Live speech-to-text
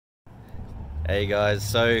Hey guys,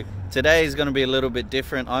 so today is going to be a little bit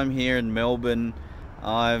different. I'm here in Melbourne.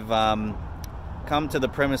 I've come to the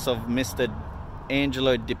premise of Mr.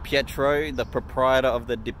 Angelo Di Pietro, the proprietor of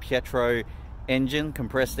the Di Pietro engine,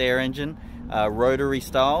 compressed air engine, rotary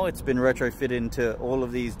style. It's been retrofitted into all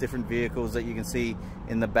of these different vehicles that you can see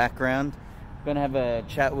in the background. I'm going to have a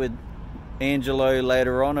chat with Angelo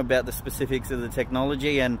later on about the specifics of the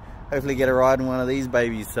technology and hopefully get a ride in one of these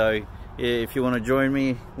babies. So if you want to join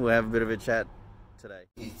me, we'll have a bit of a chat today.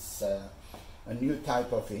 It's a new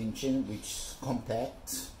type of engine which is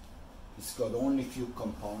compact. It's got only few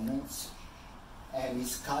components and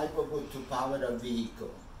it's capable to power a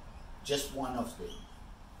vehicle, just one of them.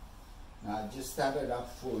 Now I just start it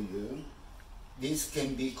up for you. This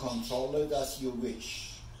can be controlled as you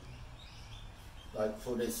wish. Like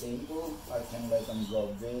for example, I can let them go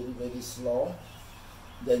very, very slow.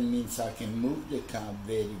 That means I can move the car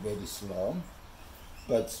very, very slow.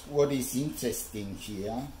 But what is interesting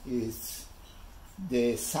here is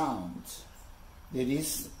the sound. There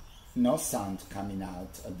is no sound coming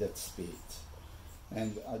out at that speed.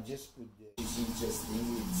 And I just put this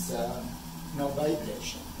interesting, it's no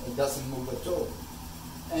vibration. It doesn't move at all.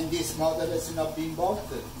 And this model has not been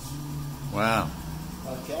bolted. Wow.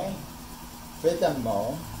 Okay?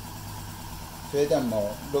 Furthermore,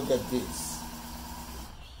 look at this.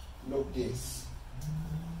 Look this.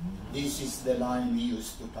 This is the line we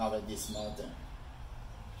use to power this motor.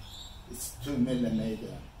 It's 2mm.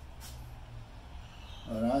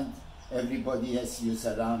 Alright? Everybody has used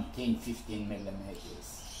around 10-15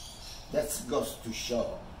 millimeters. That goes to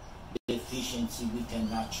show the efficiency we can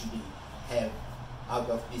actually have out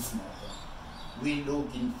of this motor. We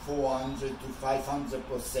look in 400 to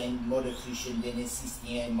 500% more efficient than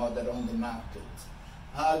existing air motor on the market.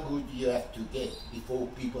 How good you have to get before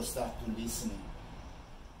people start to listen?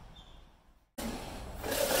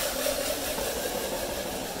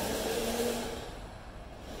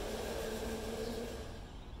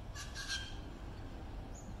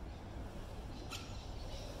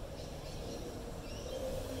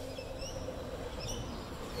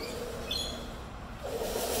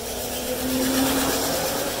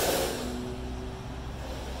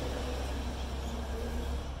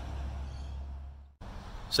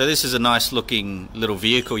 So this is a nice looking little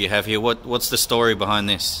vehicle you have here. What's the story behind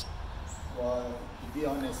this? Well, to be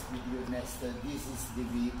honest with you, Nestor, this is the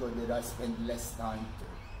vehicle that I spent less time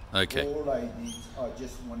to. Okay. All I did, I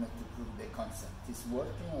just wanted to prove the concept. It's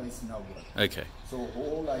working or it's not working. Okay. So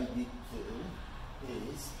all I did do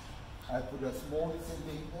is, I put a small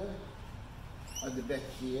cylinder at the back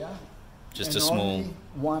here. Just and a small... only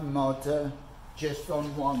one motor, just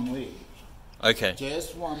on one wheel. Okay.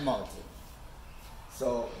 Just one motor.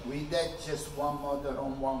 So with that just one motor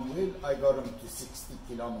on one wheel, I got them to 60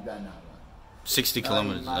 kilometers an hour. 60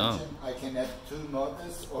 kilometers, oh. I can have 2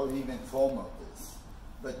 motors or even 4 motors.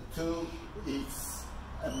 But 2 is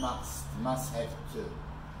a must have 2.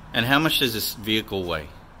 And how much does this vehicle weigh?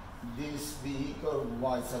 This vehicle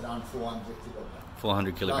weighs around 400 kilograms.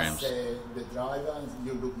 400 kilograms. Plus the driver,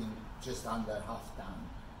 you're looking just under half ton.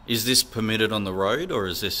 Is this permitted on the road, or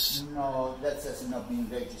is this... No, that has not been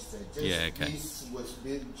registered. Just yeah, okay. This was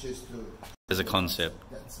built just to... As a concept,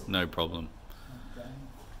 That's no problem. Okay.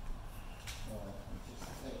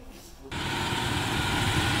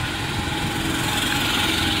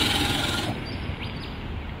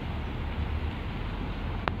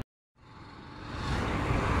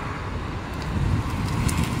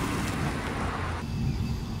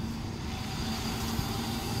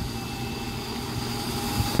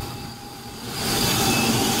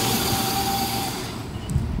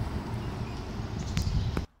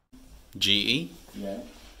 GE? Yeah.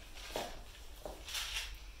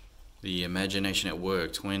 The Imagination at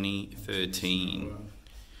Work 2013.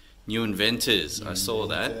 New inventors, I saw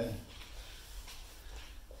that.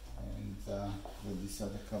 And these are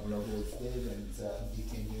a couple of words there, and you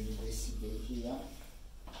can investigate here.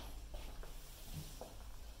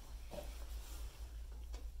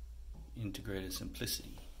 Integrated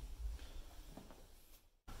simplicity.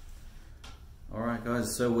 Alright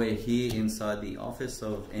guys, so we're here inside the office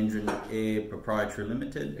of Engine Air Proprietary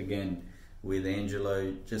Limited, again with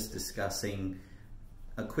Angelo, just discussing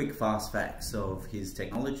a quick fast facts of his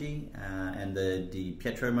technology and the Di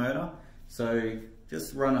Pietro motor. So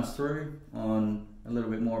just run us through on a little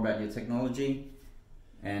bit more about your technology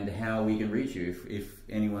and how we can reach you if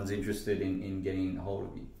anyone's interested in getting a hold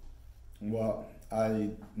of you. Well,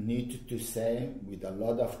 I need to say with a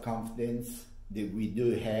lot of confidence that we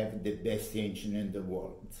do have the best engine in the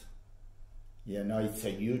world. You know, it's a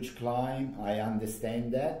huge climb, I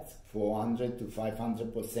understand that, 400 to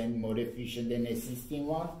 500% more efficient than existing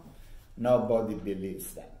one, Nobody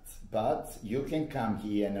believes that. But you can come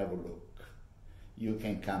here and have a look. You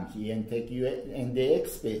can come here and take you and the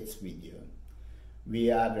experts with you.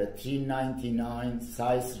 We are a $3.99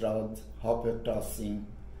 size rod hopper crossing,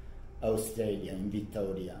 Australia, in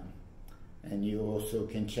Victoria. And you also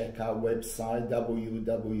can check our website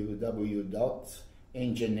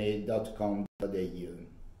www.engineer.com.au.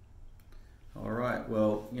 All right,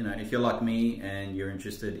 well, you know, if you're like me and you're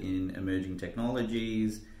interested in emerging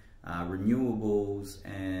technologies, renewables,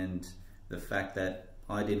 and the fact that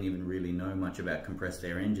I didn't even really know much about compressed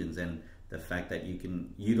air engines, and the fact that you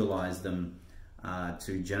can utilize them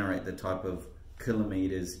to generate the type of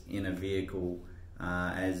kilometers in a vehicle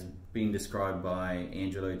as being described by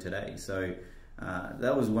Angelo today. So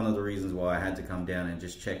that was one of the reasons why I had to come down and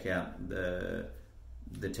just check out the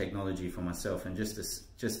technology for myself, and just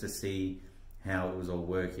to see how it was all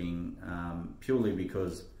working, purely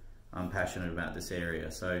because I'm passionate about this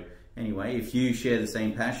area. So anyway, if you share the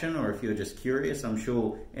same passion, or if you're just curious, I'm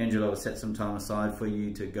sure Angelo will set some time aside for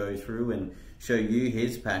you to go through and show you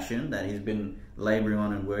his passion that he's been laboring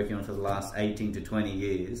on and working on for the last 18 to 20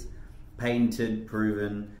 years. Patented,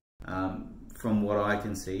 proven, from what I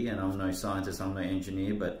can see, and I'm no scientist, I'm no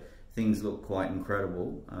engineer, but things look quite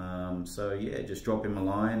incredible. So yeah, just drop him a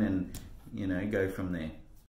line and, you know, go from there.